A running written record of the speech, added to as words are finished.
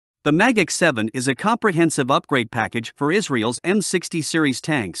The Magach 7 is a comprehensive upgrade package for Israel's M60 series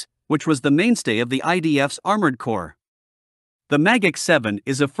tanks, which was the mainstay of the IDF's armored core. The Magach 7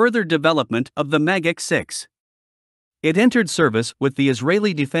 is a further development of the Magach 6. It entered service with the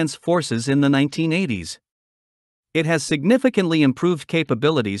Israeli Defense Forces in the 1980s. It has significantly improved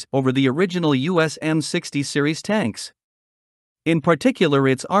capabilities over the original US M60 series tanks. In particular,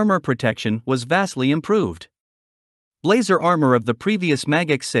 its armor protection was vastly improved. Blazer armor of the previous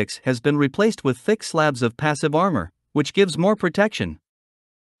Magach 6 has been replaced with thick slabs of passive armor, which gives more protection.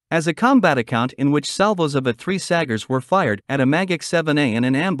 As a combat account in which salvos of AT-3 Saggers were fired at a Magach 7A in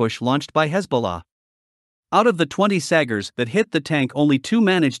an ambush launched by Hezbollah. Out of the 20 Saggers that hit the tank, only 2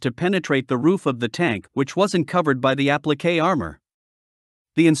 managed to penetrate the roof of the tank, which wasn't covered by the Applique armor.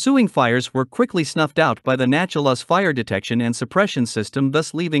 The ensuing fires were quickly snuffed out by the Nachel Oz fire detection and suppression system,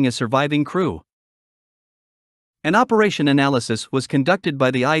 thus leaving a surviving crew. An operation analysis was conducted by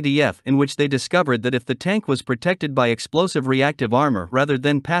the IDF in which they discovered that if the tank was protected by explosive reactive armor rather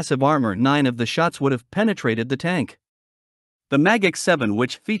than passive armor, 9 of the shots would have penetrated the tank. The Magach 7,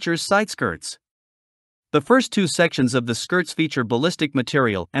 which features side skirts. The first 2 sections of the skirts feature ballistic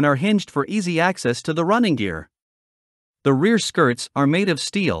material and are hinged for easy access to the running gear. The rear skirts are made of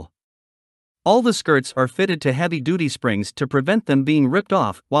steel. All the skirts are fitted to heavy-duty springs to prevent them being ripped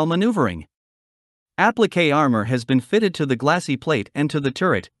off while maneuvering. Applique armor has been fitted to the glacis plate and to the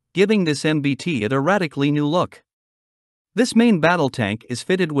turret, giving this MBT a radically new look. This main battle tank is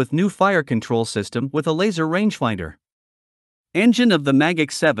fitted with new fire control system with a laser rangefinder. Engine of the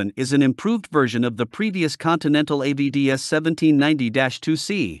Magach 7 is an improved version of the previous Continental AVDS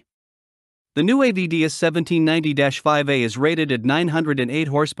 1790-2C. The new AVDS 1790-5A is rated at 908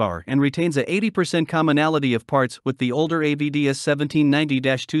 horsepower and retains a 80% commonality of parts with the older AVDS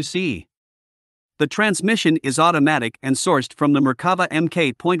 1790-2C. The transmission is automatic and sourced from the Merkava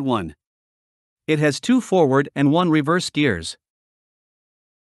Mk.1. It has 2 forward and 1 reverse gears.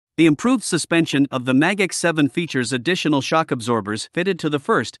 The improved suspension of the Magach 7 features additional shock absorbers fitted to the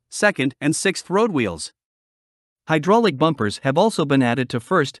 1st, 2nd, and 6th road wheels. Hydraulic bumpers have also been added to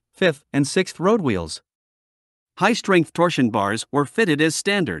 1st, 5th, and 6th road wheels. High-strength torsion bars were fitted as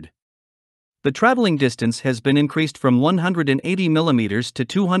standard. The traveling distance has been increased from 180 mm to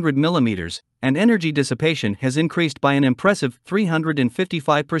 200 mm, and energy dissipation has increased by an impressive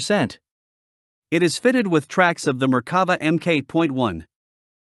 355%. It is fitted with tracks of the Merkava Mk.1.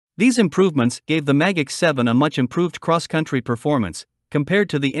 These improvements gave the Magach 7 a much improved cross-country performance,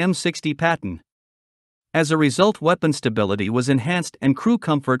 compared to the M60 pattern. As a result, weapon stability was enhanced and crew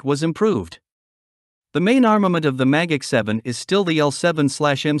comfort was improved. The main armament of the Magach 7 is still the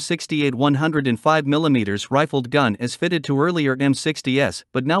L7/M68 105mm rifled gun as fitted to earlier M60s,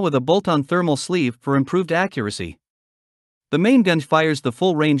 but now with a bolt-on thermal sleeve for improved accuracy. The main gun fires the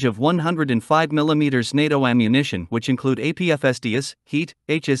full range of 105mm NATO ammunition, which include APFSDs, heat,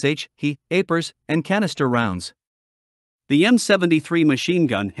 HSH, HE, APERS, and canister rounds. The M73 machine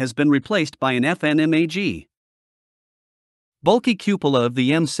gun has been replaced by an FNMAG. Bulky cupola of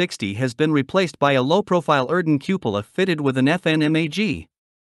the M60 has been replaced by a low-profile Erden cupola fitted with an FNMAG.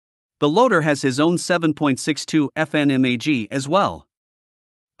 The loader has his own 7.62 FNMAG as well.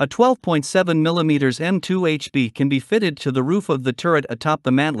 A 12.7mm M2HB can be fitted to the roof of the turret atop the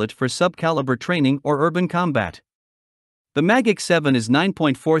mantlet for sub-caliber training or urban combat. The Magach 7 is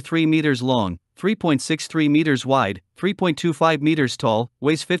 9.43 meters long, 3.63 meters wide, 3.25 meters tall,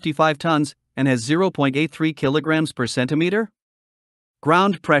 weighs 55 tons, and has 0.83 kilograms per centimeter.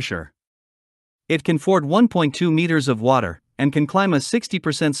 Ground pressure. It can ford 1.2 meters of water, and can climb a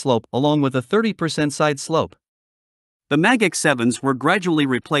 60% slope along with a 30% side slope. The Magach 7s were gradually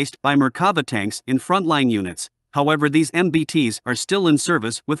replaced by Merkava tanks in frontline units, however these MBTs are still in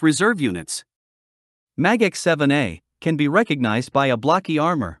service with reserve units. Magach 7A can be recognized by a blocky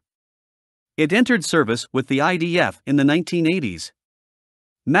armor. It entered service with the IDF in the 1980s.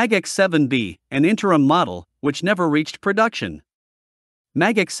 Magach 7B, an interim model, which never reached production.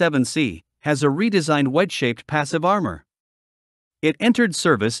 Magach 7C has a redesigned wedge-shaped passive armor. It entered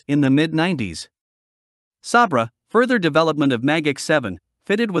service in the mid-90s. Sabra, further development of Magach 7,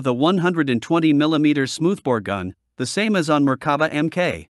 fitted with a 120mm smoothbore gun, the same as on Merkava Mk.